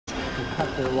and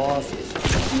cut their losses.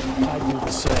 I do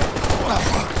the same.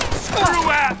 Screw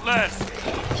Atlas!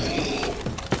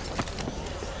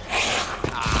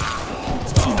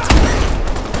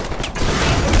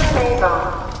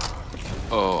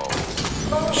 Oh,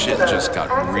 shit just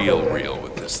got real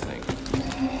with this thing.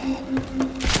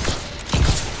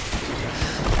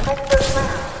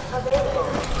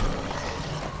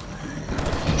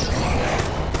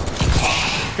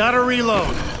 Gotta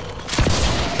reload.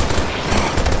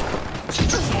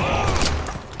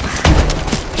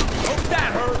 Hope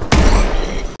that hurt.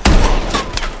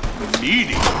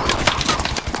 Meaty.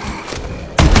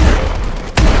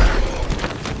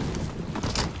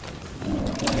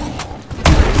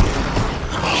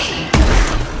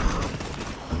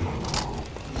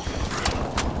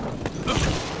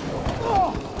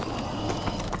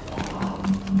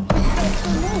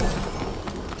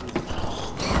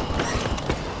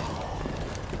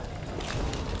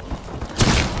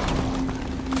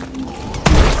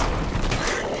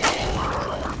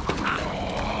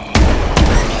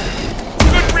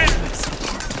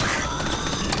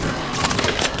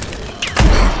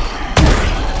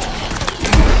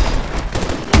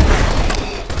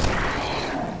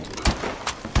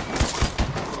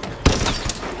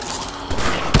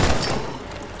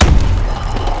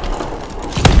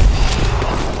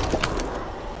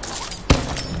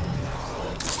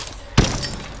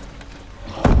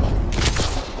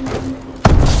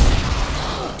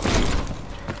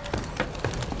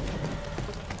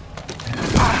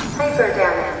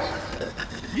 Damage.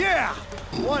 Yeah!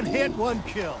 One hit, one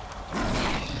kill.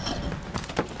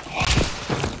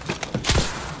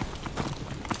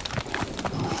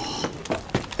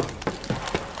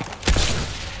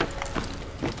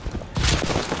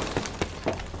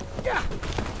 Yeah!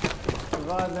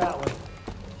 Survived that one.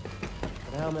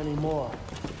 But how many more?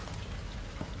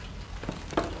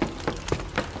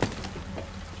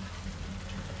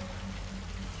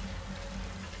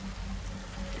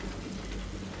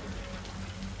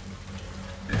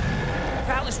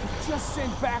 Atlas, we just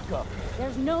sent backup.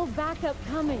 There's no backup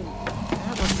coming.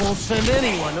 Atlas won't send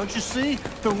anyone, don't you see?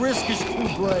 The risk is too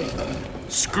great.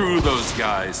 Screw those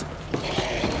guys.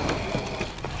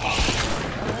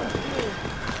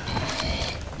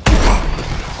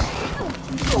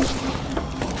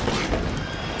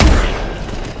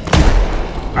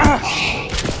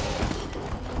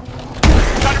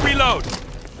 Gotta reload.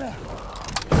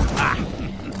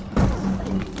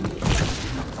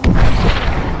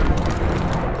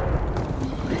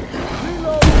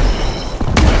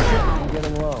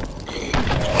 Getting low.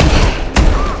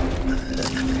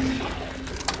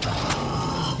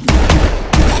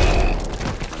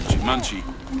 Munchie.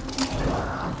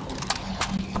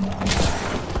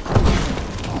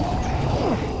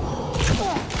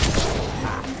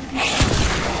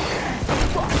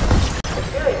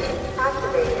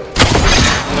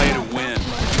 Play to win.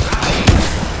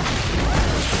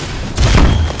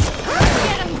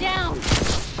 Get him down!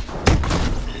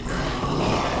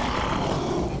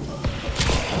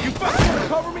 You fucking wanna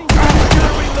cover me?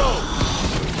 Gotta reload.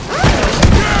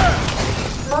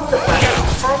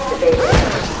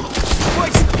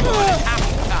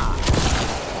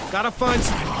 Gotta find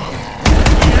some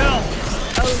help.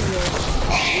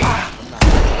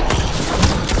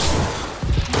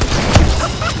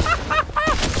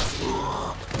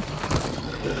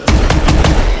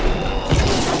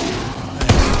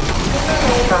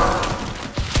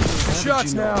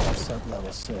 Shots now. Sub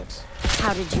level 6.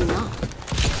 How did you know?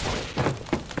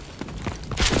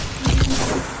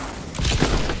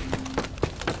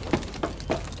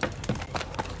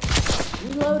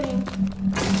 Reloading.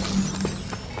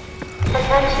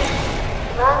 Attention.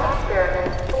 Lab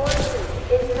experiment 4C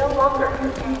is no longer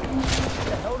contained. What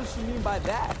the hell does she mean by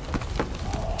that?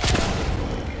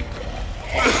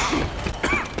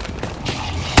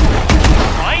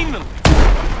 Finally!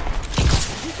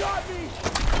 You got me!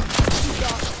 You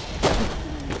got me!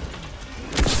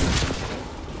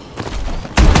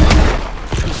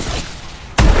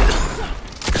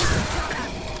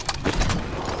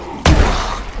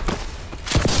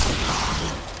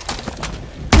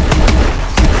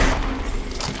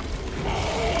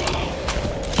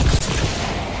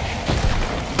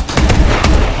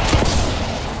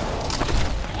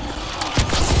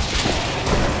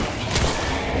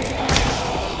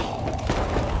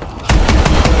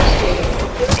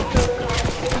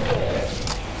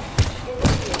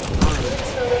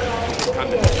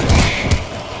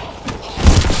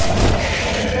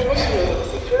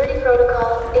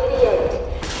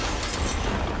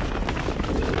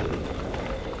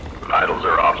 Vitals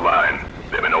are offline.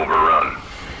 They've been overrun.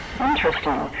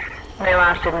 Interesting. They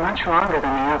lasted much longer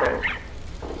than the others.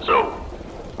 So,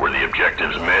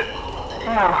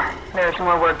 Still, there's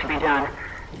more work to be done.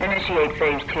 Initiate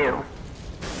phase 2.